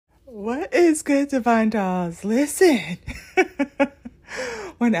What is good, Divine Dolls? Listen,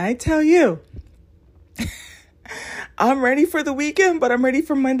 when I tell you I'm ready for the weekend, but I'm ready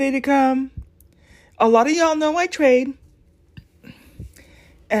for Monday to come. A lot of y'all know I trade.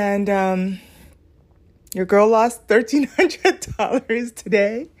 And your girl lost $1,300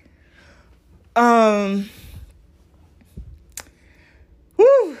 today.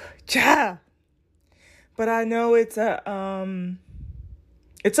 Child. But I know it's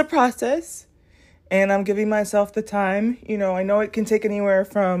a process, and I'm giving myself the time. You know, I know it can take anywhere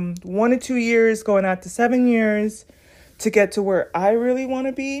from 1 to 2 years, going out to 7 years to get to where I really want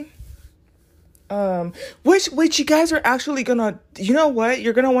to be. Which you guys are actually gonna, you know what?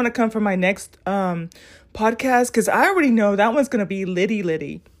 You're gonna want to come for my next podcast, because I already know that one's gonna be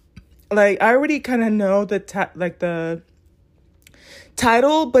litty. Like, I already kind of know the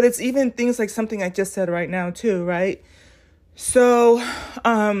title, but it's even things like something I just said right now too, right? So,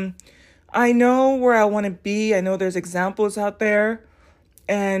 I know where I want to be. I know there's examples out there,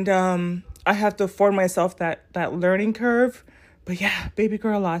 and I have to afford myself that learning curve. But yeah, baby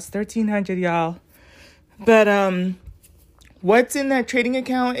girl lost $1,300, y'all. But what's in that trading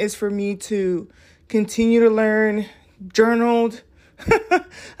account is for me to continue to learn. Journaled. I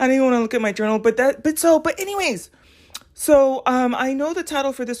don't even want to look at my journal, but anyways. So, I know the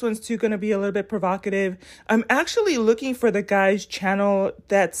title for this one's too going to be a little bit provocative. I'm actually looking for the guy's channel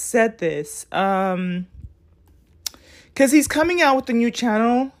that said this. 'Cause he's coming out with a new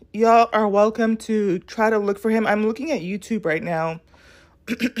channel. Y'all are welcome to try to look for him. I'm looking at YouTube right now.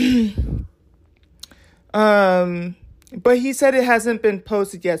 But he said it hasn't been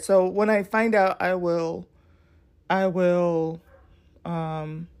posted yet. So when I find out, I will,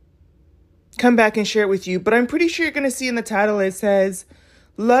 come back and share it with you. But I'm pretty sure you're going to see in the title, it says,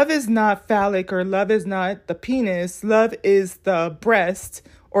 love is not phallic, or love is not the penis. Love is the breast,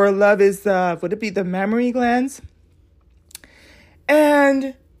 or love is would it be the mammary glands?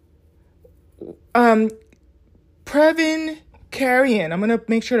 And Previn Karian, I'm going to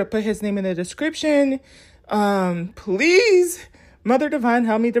make sure to put his name in the description. Please, Mother Divine,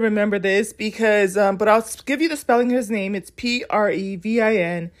 help me to remember this, because, but I'll give you the spelling of his name. It's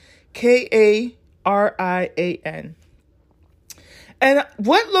Previn Karian. And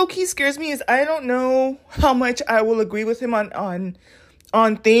what low-key scares me is I don't know how much I will agree with him on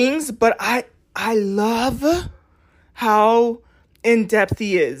things, but I love how in-depth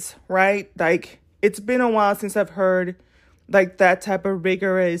he is, right? Like, it's been a while since I've heard like that type of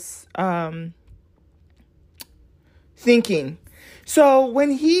rigorous thinking. So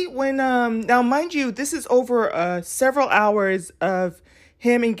when now mind you, this is over several hours of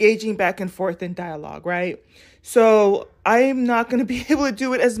him engaging back and forth in dialogue, right? So I'm not going to be able to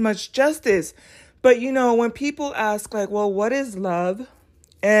do it as much justice. But, you know, when people ask, like, well, what is love?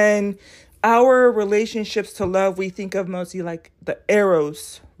 And our relationships to love, we think of mostly like the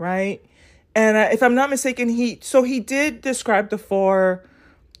eros, right? And if I'm not mistaken, he did describe the 4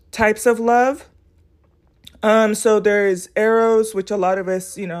 types of love. So there's eros, which a lot of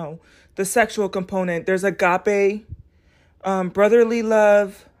us, you know, the sexual component. There's agape, brotherly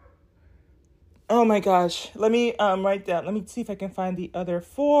love. Oh my gosh. Let me write down. Let me see if I can find the other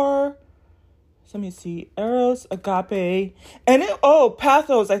 4. So let me see. Eros, agape, and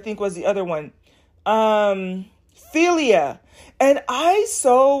pathos, I think, was the other one. Philia. And I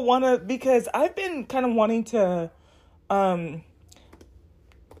so want to, because I've been kind of wanting to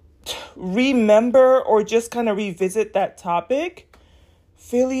remember or just kind of revisit that topic.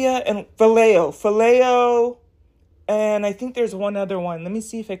 Philia and phileo. And I think there's one other one. Let me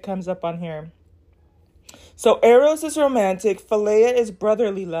see if it comes up on here. So eros is romantic. Philia is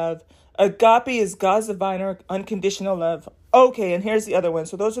brotherly love. Agape is God's divine or unconditional love. Okay, and here's the other one.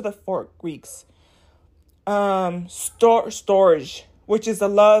 So those are the 4 Greeks. Storge, which is the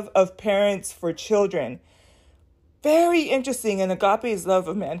love of parents for children. Very interesting. And agape is love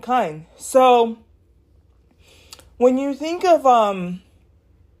of mankind. So when you think of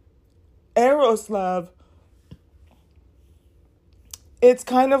eros love, it's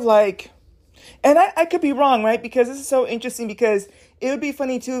kind of like, and I could be wrong, right? Because this is so interesting, because it would be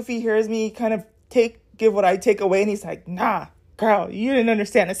funny too if he hears me kind of give what I take away, and he's like, nah, girl, you didn't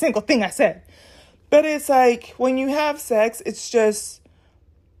understand a single thing I said. But it's like, when you have sex,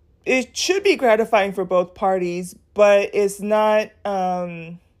 it should be gratifying for both parties, but it's not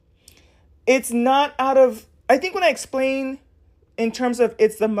out of, I think when I explain in terms of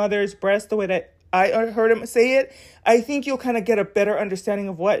it's the mother's breast, the way that I heard him say it, I think you'll kind of get a better understanding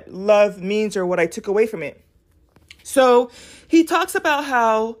of what love means, or what I took away from it. So he talks about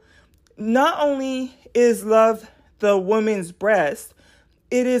how not only is love the woman's breast,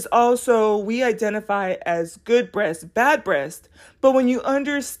 it is also, we identify as good breast, bad breast. But when you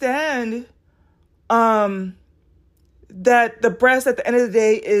understand that the breast at the end of the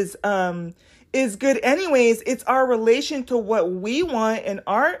day is good anyways, it's our relation to what we want and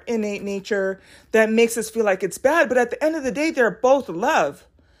our innate nature that makes us feel like it's bad. But at the end of the day, they're both love,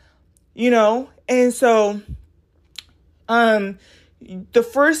 And so the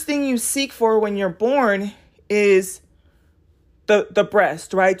first thing you seek for when you're born is the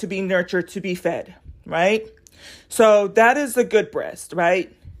breast, right? To be nurtured, to be fed, right? So that is the good breast, right?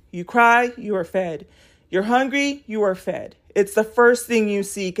 You cry, you are fed. You're hungry, you are fed. It's the first thing you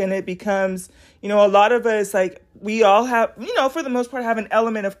seek, and it becomes, a lot of us, like, we all have, for the most part, have an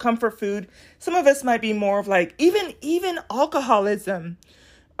element of comfort food. Some of us might be more of like, even alcoholism.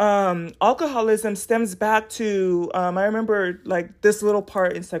 Alcoholism stems back to, I remember like this little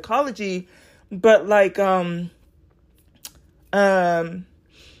part in psychology, but like,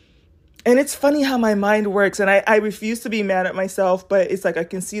 and it's funny how my mind works, and I refuse to be mad at myself, but it's like I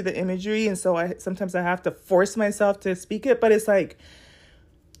can see the imagery, and so sometimes I have to force myself to speak it, but it's like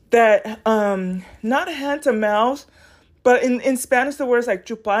that, not hand to mouth, but in Spanish the word is like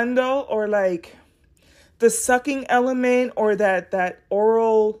chupando, or like the sucking element, or that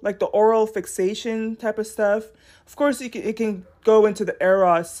oral, like the oral fixation type of stuff. Of course, it can go into the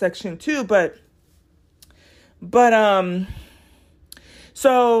eros section too, but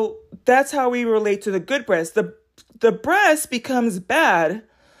so that's how we relate to the good breast. The breast becomes bad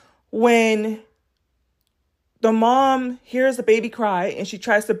when the mom hears the baby cry and she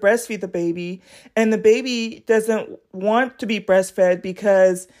tries to breastfeed the baby, and the baby doesn't want to be breastfed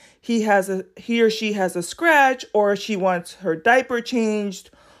because he or she has a scratch, or she wants her diaper changed,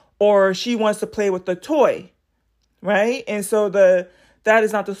 or she wants to play with the toy, right? And so that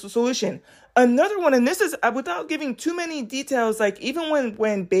is not the solution. Another one, and this is without giving too many details, like even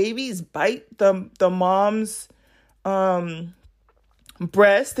when babies bite the mom's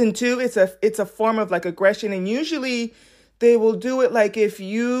breast, and two, it's a form of like aggression, and usually they will do it like if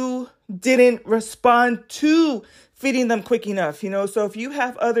you didn't respond to feeding them quick enough, So if you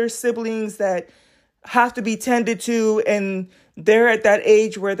have other siblings that have to be tended to, and they're at that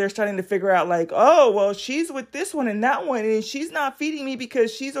age where they're starting to figure out like, oh, well, she's with this one and that one, and she's not feeding me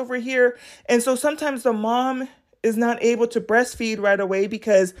because she's over here. And so sometimes the mom is not able to breastfeed right away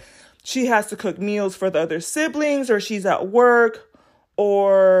because she has to cook meals for the other siblings, or she's at work,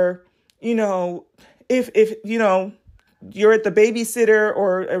 or, if you're at the babysitter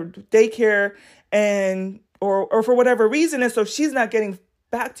or daycare, and or for whatever reason, and so she's not getting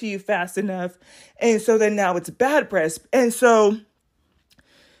back to you fast enough, and so then now it's bad breast. And so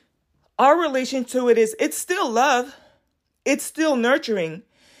our relation to it is, it's still love, it's still nurturing,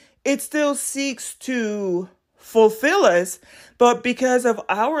 it still seeks to fulfill us, but because of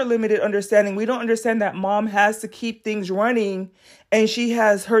our limited understanding, we don't understand that mom has to keep things running, and she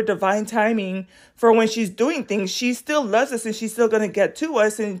has her divine timing for when she's doing things. She still loves us, and she's still going to get to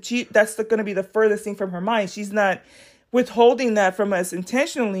us, and that's going to be the furthest thing from her mind. She's not withholding that from us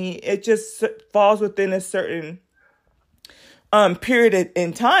intentionally. It just falls within a certain period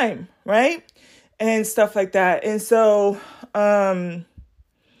in time, right? And stuff like that. And so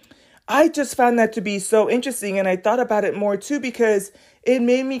I just found that to be so interesting, and I thought about it more too, because it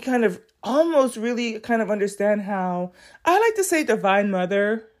made me kind of almost really kind of understand how I like to say divine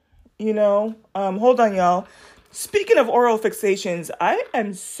mother, hold on, y'all. Speaking of oral fixations, I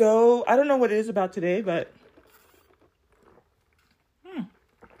don't know what it is about today, but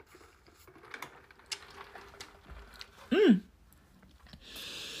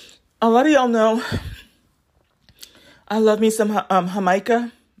a lot of y'all know I love me some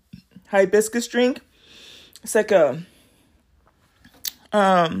Jamaica hibiscus drink. It's like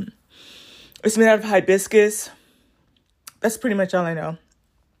it's made out of hibiscus. That's pretty much all I know.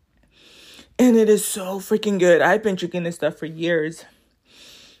 And it is so freaking good. I've been drinking this stuff for years.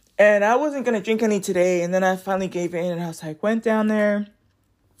 And I wasn't going to drink any today. And then I finally gave in, and I was like, went down there,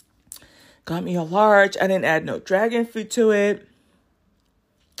 got me a large. I didn't add no dragon fruit to it.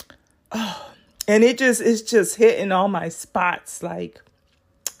 Oh, and it's just hitting all my spots. Like,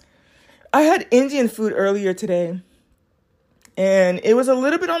 I had Indian food earlier today, and it was a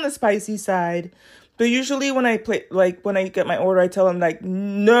little bit on the spicy side. But usually when I get my order, I tell them like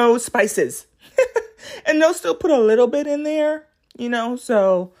no spices, and they'll still put a little bit in there,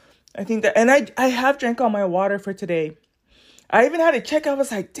 So I think that, and I have drank all my water for today. I even had to check. I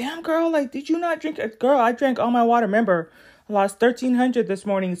was like, damn, girl, like, did you not drink it? Girl, I drank all my water. Remember, I lost 1,300 this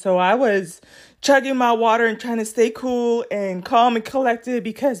morning. So I was chugging my water and trying to stay cool and calm and collected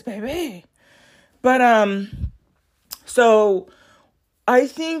because, baby. But, so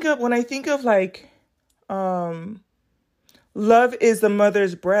when I think of like, love is the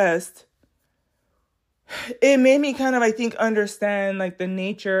mother's breast, it made me kind of, I think, understand like the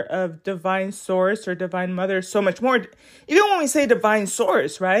nature of divine source or divine mother so much more. Even when we say divine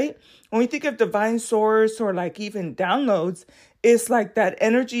source, right? When we think of divine source or like even downloads, it's like that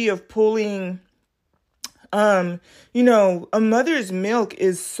energy of pulling, a mother's milk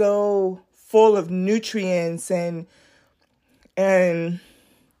is so full of nutrients and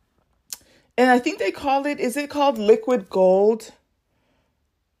I think they call it, is it called liquid gold?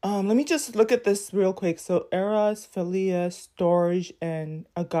 Let me just look at this real quick. So eros, philia, storge, and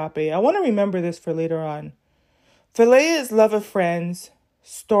agape. I want to remember this for later on. Philia is love of friends.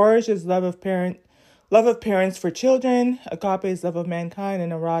 Storge is love of parents for children. Agape is love of mankind,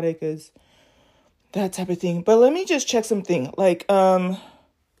 and erotic is that type of thing. But let me just check something. Like, let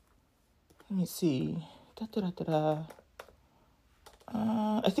me see.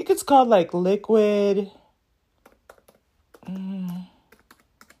 I think it's called like liquid.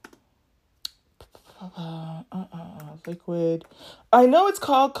 Liquid. I know it's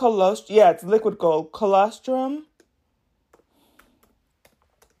called colostrum. Yeah, it's liquid gold. Colostrum.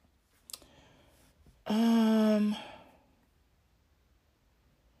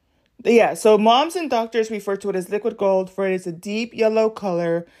 Yeah, so moms and doctors refer to it as liquid gold, for it is a deep yellow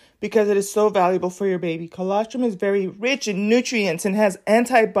color because it is so valuable for your baby. Colostrum is very rich in nutrients and has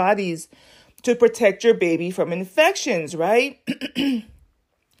antibodies to protect your baby from infections, right?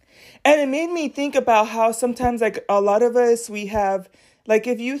 And it made me think about how sometimes, like, a lot of us, we have, like,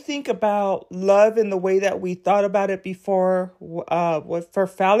 if you think about love in the way that we thought about it before, for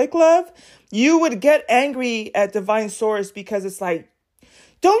phallic love, you would get angry at divine source because it's like,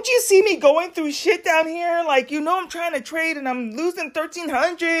 don't you see me going through shit down here? Like, I'm trying to trade and I'm losing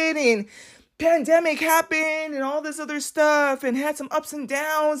 1,300 and pandemic happened and all this other stuff and had some ups and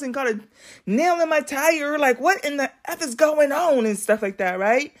downs and got a nail in my tire. Like, what in the F is going on and stuff like that,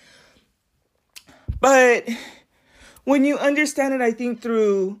 right? But when you understand it, I think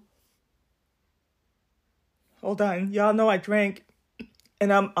through, hold on, y'all know I drank,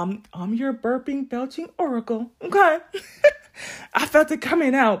 and I'm your burping, belching oracle. Okay. I felt it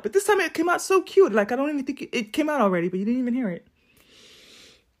coming out, but this time it came out so cute. Like, I don't even think it came out already, but you didn't even hear it.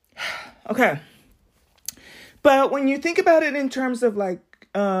 Okay. But when you think about it in terms of like,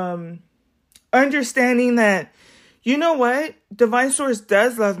 understanding that, you know what? Divine Source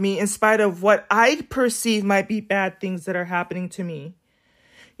does love me in spite of what I perceive might be bad things that are happening to me.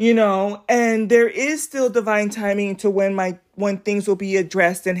 And there is still divine timing to when things will be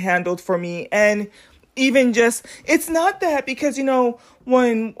addressed and handled for me. And even just, it's not that because,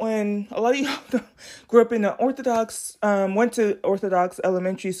 when a lot of y'all grew up in the Orthodox, went to Orthodox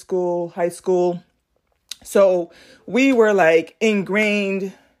elementary school, high school. So we were like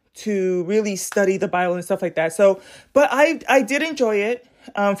ingrained to really study the Bible and stuff like that. So, but I did enjoy it,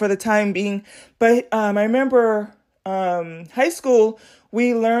 for the time being. But, I remember, high school,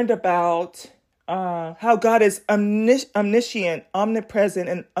 we learned about, how God is omniscient, omnipresent,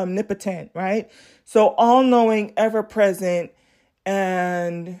 and omnipotent, right? So all-knowing, ever-present,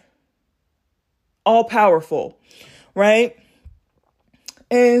 and all-powerful, right?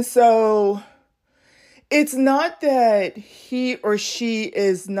 And so it's not that he or she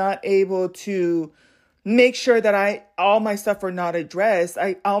is not able to make sure that all my stuff are not addressed.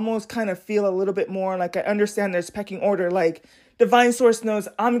 I almost kind of feel a little bit more like I understand there's pecking order. Like divine source knows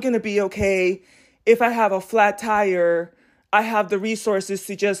I'm going to be okay. If I have a flat tire, I have the resources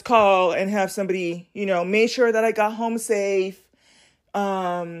to just call and have somebody, make sure that I got home safe,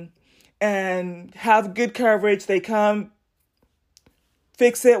 and have good coverage. They come,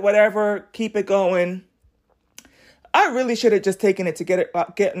 fix it, whatever, keep it going. I really should have just taken it to get it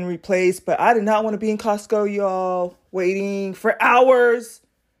getting replaced, but I did not want to be in Costco, y'all, waiting for hours.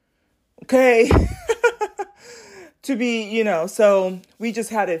 Okay. To be, so we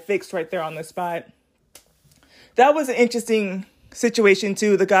just had it fixed right there on the spot. That was an interesting situation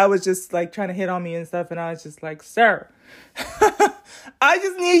too. The guy was just like trying to hit on me and stuff. And I was just like, sir, I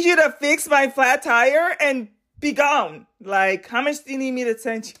just need you to fix my flat tire and be gone. Like, how much do you need me to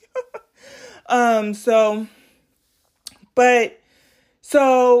send you? But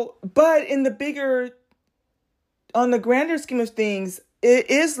in the bigger, on the grander scheme of things, it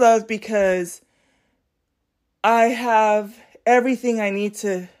is love because I have everything I need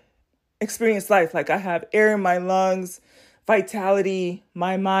to experience life. Like I have air in my lungs, vitality,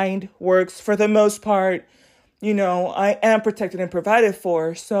 my mind works for the most part. I am protected and provided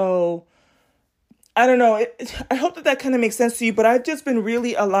for. So I don't know. I hope that kind of makes sense to you, but I've just been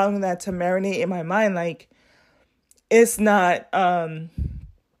really allowing that to marinate in my mind. Like, it's not, and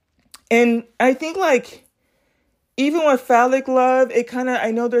I think like, even with phallic love, it kind of,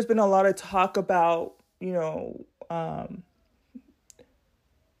 I know there's been a lot of talk about, oh,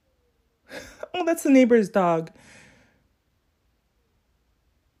 that's the neighbor's dog.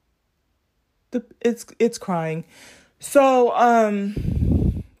 It's crying. So,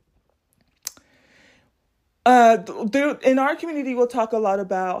 in our community, we'll talk a lot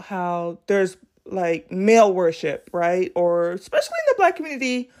about how there's like male worship, right? Or especially in the Black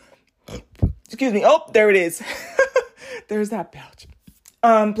community. Excuse me. Oh, there it is. There's that belch.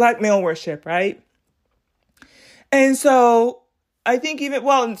 Black male worship, right? And so I think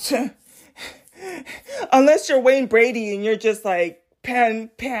unless you're Wayne Brady and you're just like what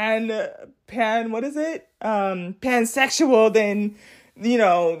is it? Pansexual, then,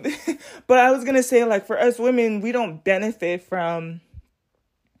 but I was going to say, like, for us women, we don't benefit from,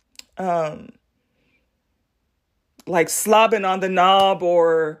 like slobbing on the knob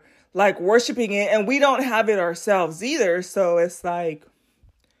or like worshiping it, and we don't have it ourselves either. So it's like,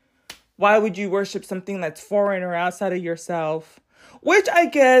 why would you worship something that's foreign or outside of yourself? Which I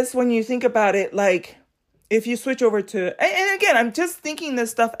guess when you think about it, like if you switch over to, and again, I'm just thinking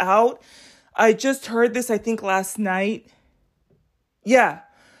this stuff out. I just heard this, I think last night. Yeah,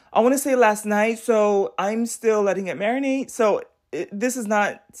 I want to say last night. So I'm still letting it marinate. So this is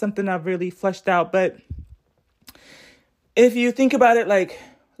not something I've really fleshed out, but if you think about it, like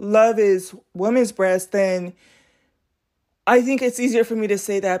love is woman's breast, then I think it's easier for me to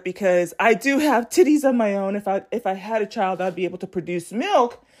say that because I do have titties of my own. If I had a child, I'd be able to produce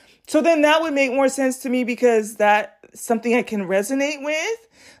milk. So then that would make more sense to me because that's something I can resonate with.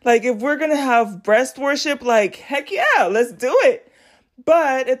 Like if we're going to have breast worship, like, heck yeah, let's do it.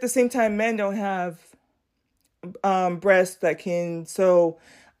 But at the same time, men don't have breasts that can, so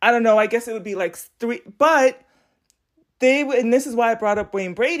I don't know. I guess it would be like three, but and this is why I brought up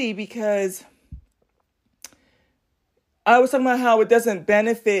Wayne Brady, because I was talking about how it doesn't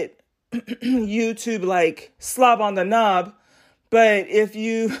benefit you to like slob on the knob. But if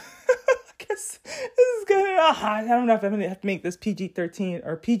you, I guess this is good. I don't know if I'm going to have to make this PG-13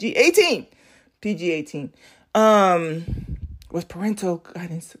 or PG-18. PG-18. With parental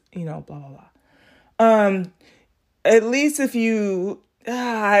guidance, blah, blah, blah. At least if you,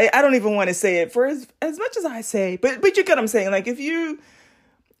 I don't even want to say it for as much as I say, but you get what I'm saying. Like if you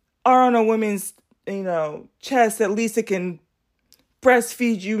are on a woman's, chest, at least it can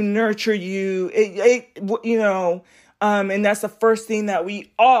breastfeed you, nurture you, and that's the first thing that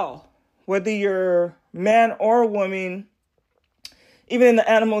we all, whether you're man or woman, even in the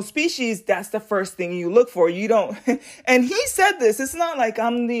animal species, that's the first thing you look for. You don't, and he said this, it's not like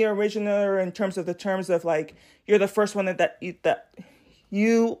I'm the originator in terms of like, you're the first one that's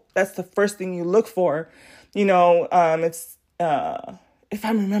the first thing you look for. It's, if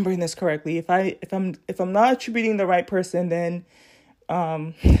I'm remembering this correctly, if I'm not attributing the right person, then,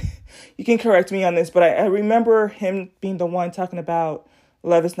 you can correct me on this, but I remember him being the one talking about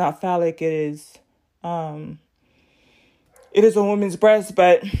love is not phallic. It is a woman's breast,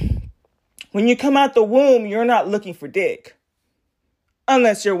 but when you come out the womb, you're not looking for dick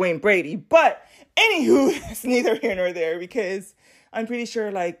unless you're Wayne Brady. But anywho, it's neither here nor there because I'm pretty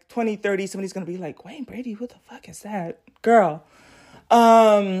sure like 2030, somebody's going to be like, Wayne Brady, what the fuck is that? Girl.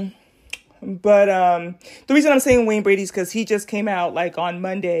 But the reason I'm saying Wayne Brady is because he just came out like on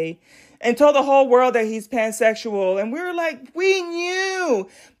Monday and told the whole world that he's pansexual. And we were like, we knew.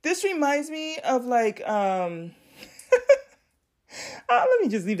 This reminds me of like, let me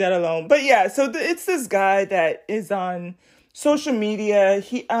just leave that alone. But yeah, so it's this guy that is on social media.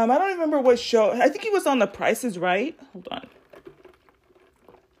 He, I don't remember what show. I think he was on The Price is Right. Hold on.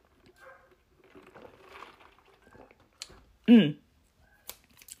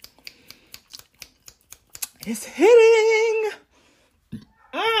 It's hitting.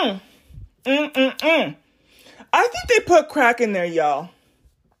 I think they put crack in there, y'all.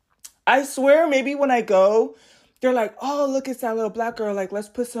 I swear, maybe when I go, they're like, oh, look, it's that little black girl. Like, let's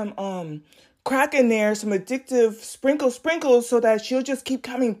put some crack in there, some addictive sprinkles so that she'll just keep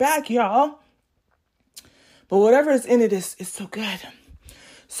coming back, y'all. But whatever is in it is so good.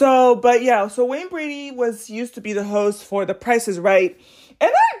 So, but yeah, so Wayne Brady used to be the host for The Price is Right.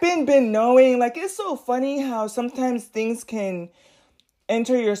 And I've been knowing, like, it's so funny how sometimes things can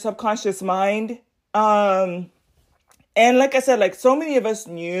enter your subconscious mind. And like I said, like, so many of us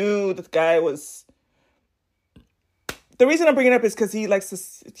knew this guy was... The reason I'm bringing it up is because he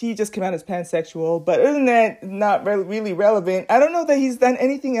just came out as pansexual. But other than that, not really relevant. I don't know that he's done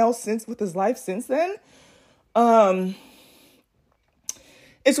anything else with his life since then.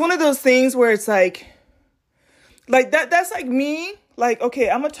 It's one of those things where it's like Like that's like me. Like, okay,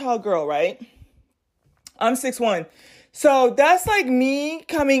 I'm a tall girl, right? I'm 6'1". So that's like me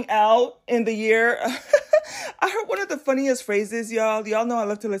coming out in the year. I heard one of the funniest phrases, y'all. Y'all know I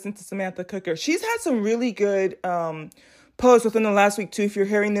love to listen to Samantha Cooker. She's had some really good posts within the last week too. If you're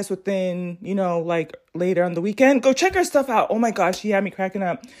hearing this within, like later on the weekend, go check her stuff out. Oh my gosh, she had me cracking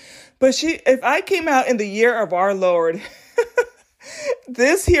up. But if I came out in the year of our Lord,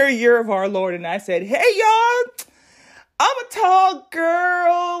 this here year of our Lord, and I said, hey y'all, I'm a tall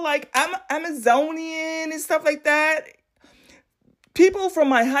girl, like I'm Amazonian and stuff like that, people from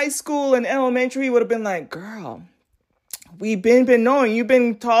my high school and elementary would have been like, girl, we've been knowing you've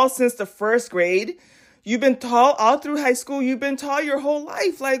been tall since the first grade. You've been tall all through high school. You've been tall your whole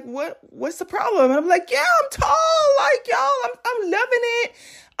life. Like, what's the problem? And I'm like, yeah, I'm tall. Like, y'all, I'm loving it.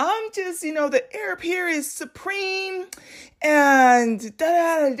 I'm just, the air up here is supreme. And da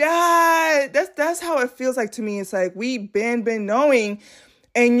da da da. That's how it feels like to me. It's like we've been knowing.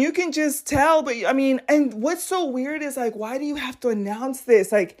 And you can just tell, but I mean, and what's so weird is like, why do you have to announce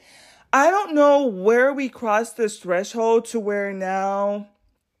this? Like, I don't know where we crossed this threshold to where now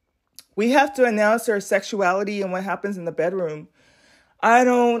we have to announce our sexuality and what happens in the bedroom. I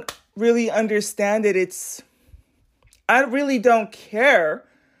don't really understand it. I really don't care.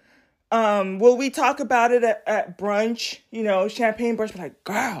 Will we talk about it at brunch, champagne brunch? But like,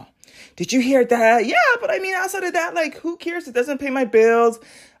 girl, did you hear that? Yeah, but I mean, outside of that, like, who cares? It doesn't pay my bills.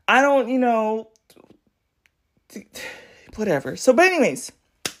 I don't, whatever. So, but anyways,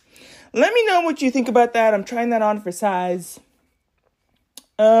 let me know what you think about that. I'm trying that on for size.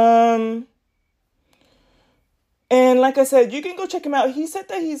 And like I said, you can go check him out. He said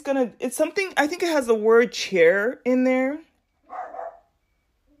that it's something, I think it has the word chair in there.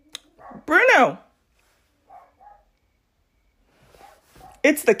 Bruno.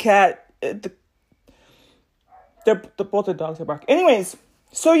 It's the cat. Both the dogs are barking. Anyways,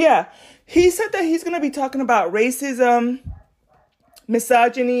 so yeah, he said that he's going to be talking about racism,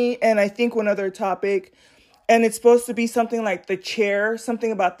 misogyny, and I think one other topic. And it's supposed to be something like the chair,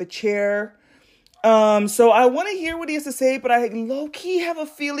 something about the chair. So I want to hear what he has to say, but I low-key have a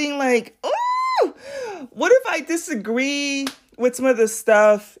feeling like, oh, what if I disagree with some of the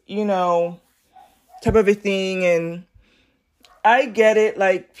stuff, type of a thing. And I get it.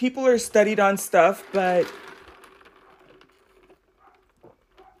 Like, people are studied on stuff, but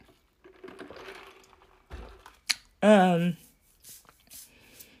yeah.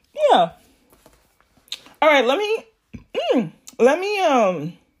 All right, let me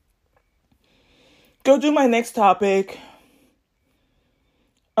go do my next topic.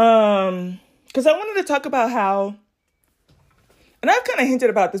 Because I wanted to talk about how, and I've kind of hinted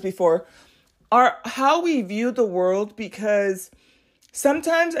about this before, how we view the world, because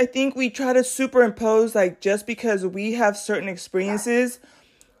sometimes I think we try to superimpose, like, just because we have certain experiences,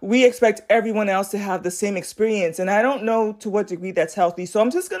 we expect everyone else to have the same experience. And I don't know to what degree that's healthy. So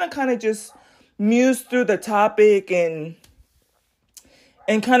I'm just going to kind of just muse through the topic and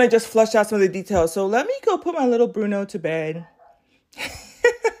kind of just flush out some of the details. So let me go put my little Bruno to bed.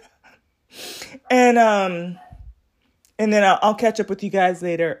 And then I'll catch up with you guys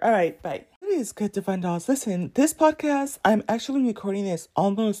later. All right, bye. It is good to find dolls. Listen, this podcast, I'm actually recording this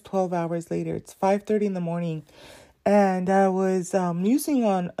almost 12 hours later. It's 5:30 in the morning. And I was musing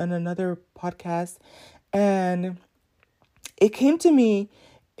on another podcast, and it came to me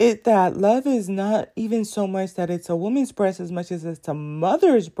that love is not even so much that it's a woman's breast as much as it's a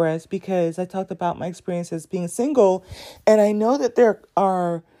mother's breast, because I talked about my experiences being single, and I know that there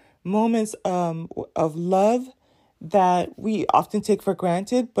are moments of love that we often take for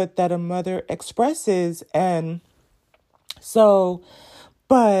granted, but that a mother expresses. And so,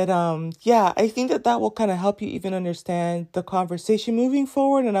 but yeah, I think that will kind of help you even understand the conversation moving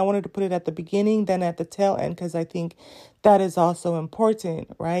forward. And I wanted to put it at the beginning, then at the tail end, because I think that is also important,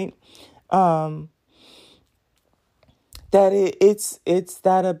 right? That it's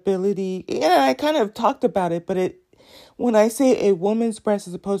that ability. Yeah, I kind of talked about it, but when I say a woman's breast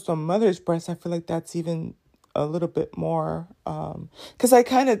as opposed to a mother's breast, I feel like that's even a little bit more, because I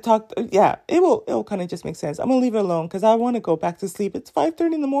kind of talked, yeah, it will kind of just make sense. I'm gonna leave it alone because I want to go back to sleep. It's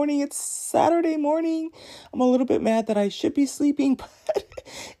 5:30 in the morning. It's Saturday morning. I'm a little bit mad that I should be sleeping, but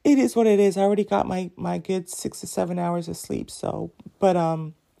it is what it is. I already got my good 6 to 7 hours of sleep. So, but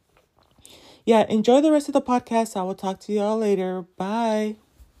yeah, enjoy the rest of the podcast. I will talk to y'all later. Bye.